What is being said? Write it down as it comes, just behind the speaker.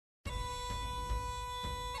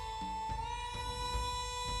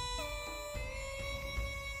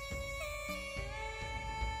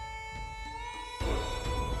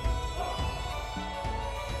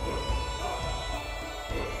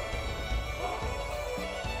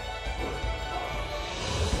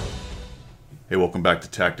Hey, welcome back to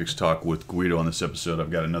Tactics Talk with Guido. On this episode, I've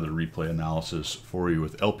got another replay analysis for you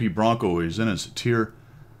with LP Bronco. He's in his Tier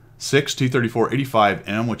 6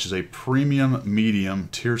 T-34-85M, which is a premium medium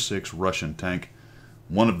Tier 6 Russian tank.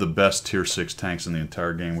 One of the best Tier 6 tanks in the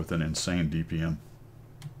entire game with an insane DPM.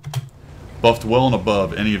 Buffed well and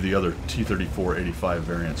above any of the other T-34-85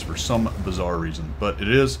 variants for some bizarre reason. But it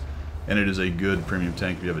is, and it is a good premium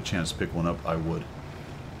tank. If you have a chance to pick one up, I would.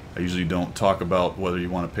 I usually don't talk about whether you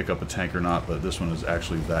want to pick up a tank or not, but this one is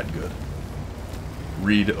actually that good.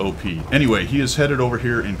 Read OP. Anyway, he is headed over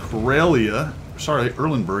here in Karelia. Sorry,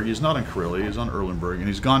 Erlenberg. He's not in Karelia. He's on Erlenberg, and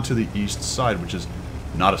he's gone to the east side, which is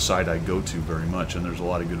not a side I go to very much, and there's a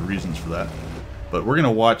lot of good reasons for that. But we're going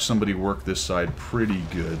to watch somebody work this side pretty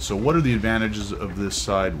good. So what are the advantages of this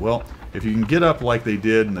side? Well, if you can get up like they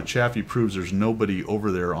did, and the Chaffee proves there's nobody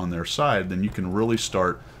over there on their side, then you can really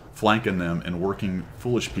start flanking them and working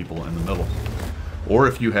foolish people in the middle. Or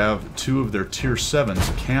if you have two of their Tier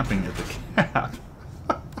 7s camping at the cap,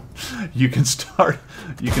 you can start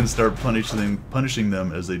punishing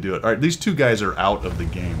them as they do it. All right, these two guys are out of the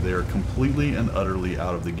game. They are completely and utterly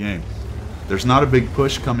out of the game. There's not a big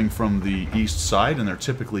push coming from the east side, and there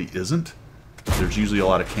typically isn't. There's usually a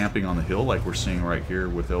lot of camping on the hill, like we're seeing right here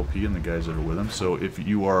with LP and the guys that are with him. So if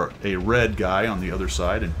you are a red guy on the other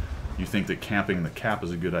side and you think that camping the cap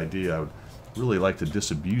is a good idea, I would really like to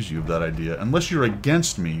disabuse you of that idea, unless you're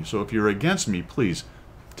against me. So if you're against me, please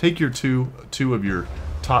take your two of your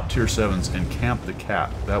top Tier 7s and camp the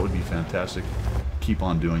cap. That would be fantastic. Keep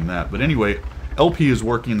on doing that. But anyway, LP is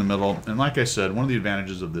working in the middle, and like I said, one of the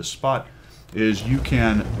advantages of this spot is you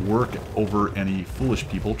can work over any foolish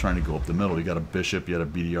people trying to go up the middle. You got a bishop, you got a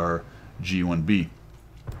BDR G1B.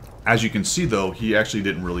 As you can see, though, he actually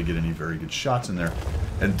didn't really get any very good shots in there,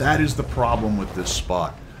 and that is the problem with this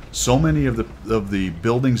spot. So many of the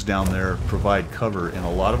buildings down there provide cover, and a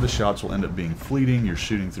lot of the shots will end up being fleeting. You're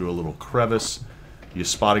shooting through a little crevice. You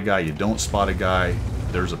spot a guy, you don't spot a guy.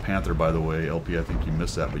 There's a Panther, by the way. LP, I think you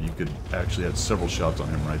missed that, but you could actually have several shots on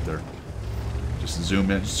him right there. Just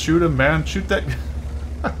zoom in. Shoot him, man. Shoot that.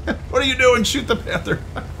 What are you doing? Shoot the Panther.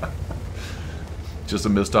 Just a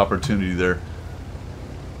missed opportunity there.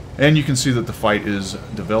 And you can see that the fight is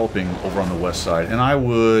developing over on the west side. And I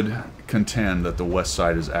would contend that the west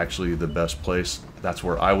side is actually the best place. That's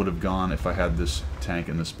where I would have gone if I had this tank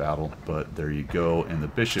in this battle. But there you go. And the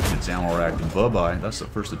bishop gets ammo racked, and bye-bye. That's the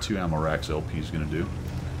first of two ammo racks LP is going to do.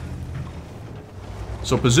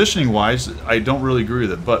 So positioning-wise, I don't really agree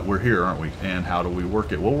with it, but we're here, aren't we? And how do we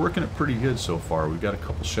work it? Well, we're working it pretty good so far. We've got a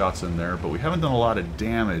couple shots in there, but we haven't done a lot of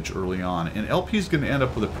damage early on. And LP is going to end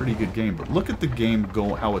up with a pretty good game, but look at the game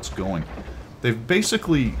how it's going. They've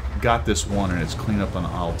basically got this one, and it's clean up on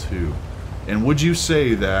aisle 2. And would you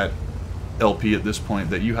say that, LP, at this point,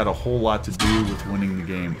 that you had a whole lot to do with winning the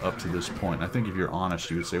game up to this point? And I think if you're honest,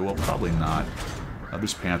 you would say, well, probably not.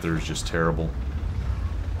 This Panther is just terrible.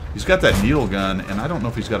 He's got that needle gun, and I don't know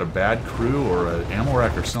if he's got a bad crew or an ammo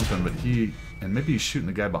rack or something, but and maybe he's shooting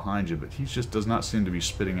the guy behind you, but he just does not seem to be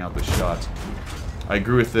spitting out the shots. I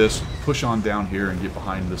agree with this. Push on down here and get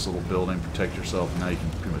behind this little building, protect yourself. Now you can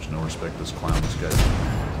pretty much no respect this clown. This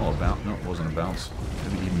guy's all about. No, it wasn't a bounce.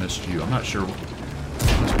 Maybe he missed you. I'm not sure.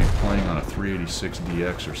 He must be playing on a 386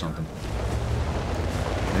 DX or something.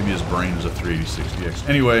 Maybe his brain is a 386 DX.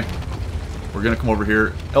 Anyway, we're going to come over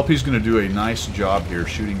here. LP's going to do a nice job here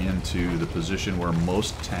shooting into the position where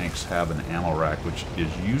most tanks have an ammo rack, which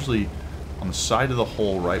is usually on the side of the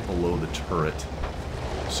hole right below the turret.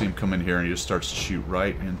 See him come in here and he just starts to shoot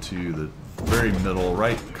right into the very middle,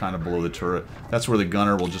 right kind of below the turret. That's where the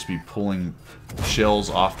gunner will just be pulling shells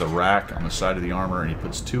off the rack on the side of the armor, and he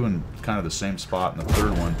puts two in kind of the same spot, and the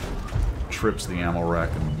third one trips the ammo rack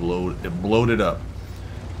and blowed it up.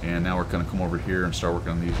 And now we're going to come over here and start working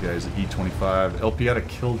on these guys. The E25. LP had to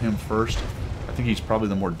kill him first. I think he's probably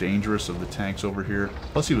the more dangerous of the tanks over here.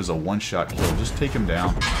 Plus he was a one-shot kill. Just take him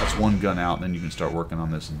down. That's one gun out, and then you can start working on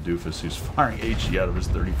this doofus who's firing HE out of his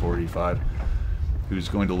 34-85. Who's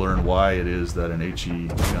going to learn why it is that an HE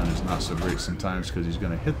gun is not so great sometimes, because he's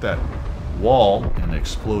going to hit that wall and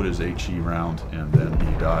explode his HE round, and then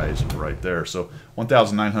he dies right there. So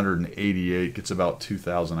 1,988 gets about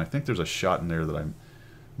 2,000. I think there's a shot in there that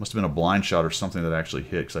must have been a blind shot or something that actually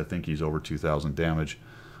hit, because I think he's over 2,000 damage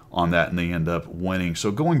on that, and they end up winning.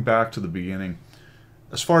 So going back to the beginning,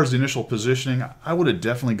 as far as the initial positioning, I would have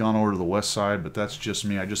definitely gone over to the west side, but that's just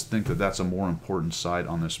me. I just think that that's a more important side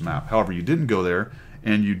on this map. However, you didn't go there,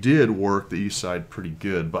 and you did work the east side pretty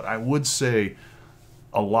good, but I would say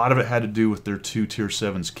a lot of it had to do with their two Tier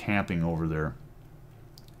 7s camping over there.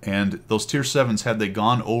 And those Tier 7s, had they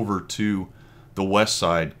gone over to the west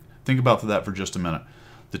side, think about that for just a minute.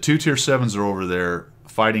 The 2 Tier 7s are over there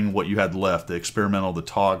fighting what you had left, the Experimental, the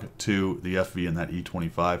TOG 2, the FV, and that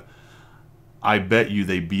E25. I bet you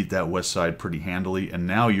they beat that west side pretty handily, and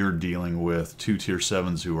now you're dealing with 2 Tier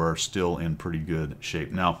 7s who are still in pretty good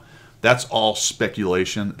shape. Now, that's all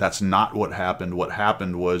speculation. That's not what happened. What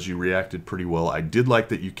happened was you reacted pretty well. I did like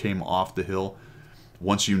that you came off the hill.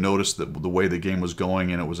 Once you noticed that the way the game was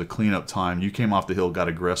going and it was a cleanup time, you came off the hill, got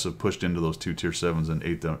aggressive, pushed into those 2 Tier 7s, and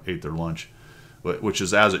ate their lunch, which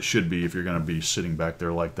is as it should be if you're going to be sitting back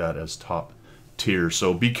there like that as top tier.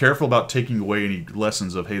 So be careful about taking away any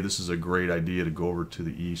lessons of, hey, this is a great idea to go over to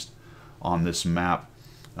the east on this map.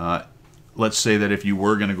 Let's say that if you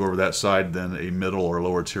were going to go over that side, then a middle or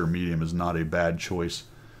lower tier medium is not a bad choice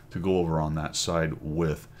to go over on that side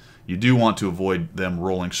with. You do want to avoid them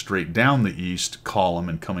rolling straight down the east column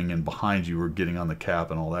and coming in behind you or getting on the cap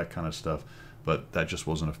and all that kind of stuff. But that just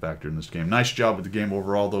wasn't a factor in this game. Nice job with the game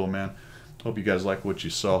overall, though, man. Hope you guys like what you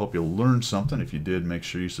saw. Hope you learned something. If you did, make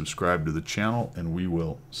sure you subscribe to the channel, and we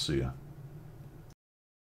will see ya.